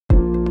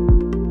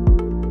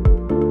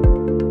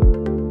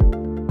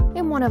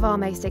one of our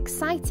most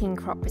exciting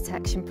crop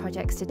protection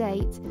projects to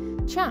date,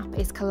 CHAP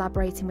is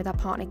collaborating with our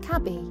partner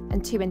Cabbage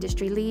and two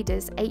industry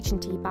leaders,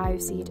 H&T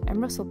Bioseed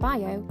and Russell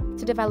Bio,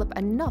 to develop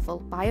a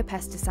novel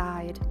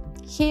biopesticide.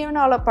 Here in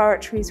our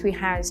laboratories we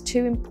house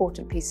two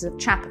important pieces of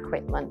CHAP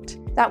equipment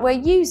that we're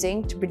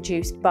using to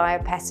produce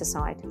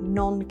biopesticide,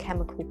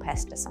 non-chemical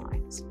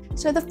pesticides.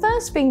 So the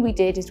first thing we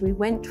did is we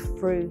went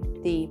through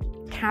the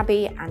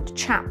Cabbage and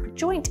CHAP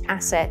joint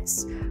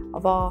assets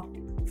of our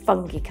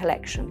fungi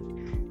collection,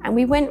 and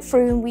we went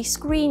through and we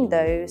screened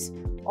those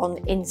on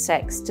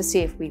insects to see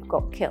if we've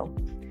got kill.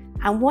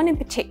 And one in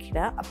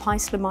particular,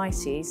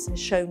 Apistolomyces, has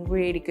shown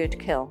really good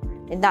kill,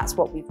 and that's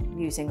what we're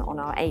using on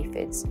our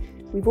aphids.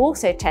 We've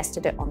also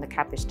tested it on the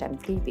cabbage stem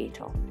flea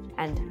beetle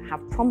and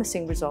have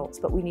promising results,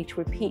 but we need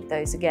to repeat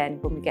those again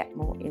when we get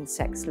more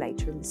insects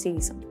later in the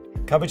season.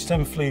 Cabbage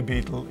stem flea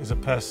beetle is a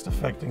pest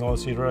affecting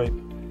oilseed rape.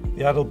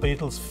 The adult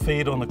beetles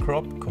feed on the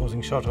crop,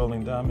 causing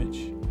shot-holding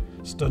damage,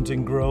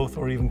 stunting growth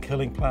or even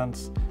killing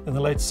plants. In the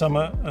late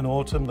summer and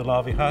autumn, the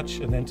larvae hatch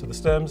and enter the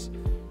stems,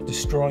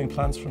 destroying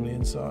plants from the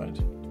inside.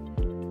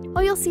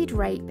 Oilseed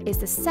rape is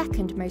the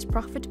second most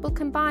profitable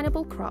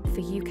combinable crop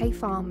for UK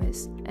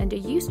farmers and a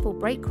useful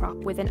break crop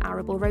within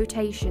arable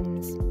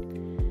rotations.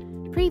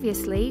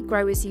 Previously,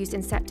 growers used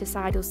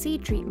insecticidal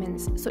seed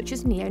treatments such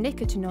as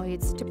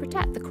neonicotinoids to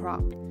protect the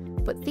crop,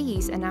 but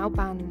these are now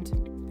banned.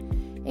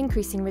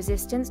 Increasing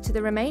resistance to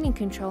the remaining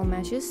control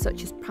measures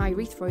such as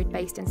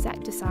pyrethroid-based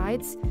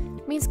insecticides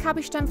means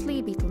cabbage stem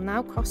flea beetle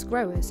now costs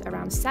growers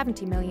around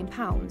 £70 million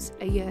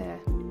a year.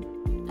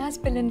 As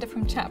Belinda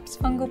from CHAP's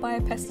Fungal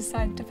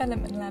Biopesticide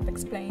Development Lab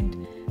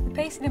explained, the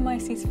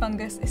Apistolomyces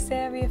fungus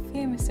Escherichia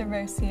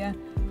fumiserosea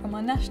from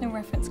our National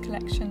Reference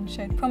Collection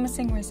showed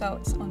promising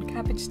results on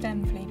cabbage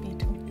stem flea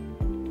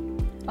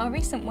beetle. Our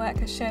recent work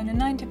has shown a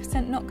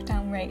 90%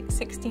 knockdown rate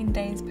 16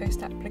 days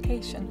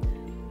post-application.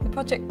 The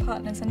project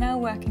partners are now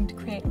working to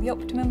create the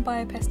optimum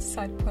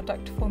biopesticide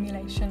product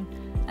formulation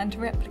and to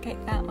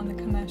replicate that on a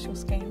commercial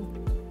scale.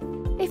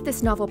 If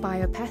this novel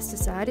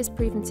biopesticide is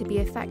proven to be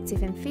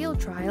effective in field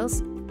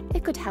trials,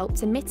 it could help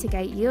to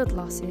mitigate yield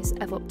losses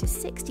of up to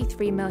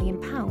 £63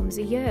 million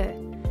a year,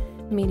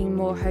 meaning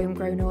more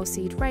homegrown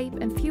oilseed rape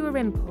and fewer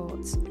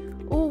imports,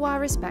 all while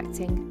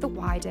respecting the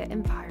wider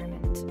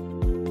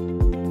environment.